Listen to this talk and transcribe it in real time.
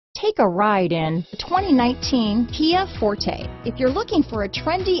Take a ride in the 2019 Kia Forte. If you're looking for a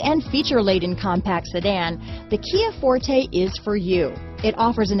trendy and feature-laden compact sedan, the Kia Forte is for you. It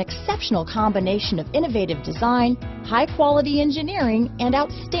offers an exceptional combination of innovative design, high-quality engineering, and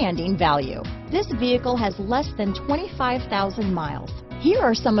outstanding value. This vehicle has less than 25,000 miles. Here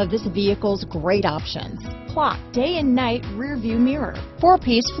are some of this vehicle's great options: clock, day and night rear view mirror,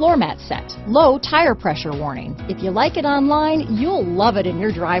 4-piece floor mat set, low tire pressure warning. If you like it online, you'll love it in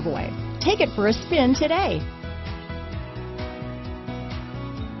your driveway. Take it for a spin today.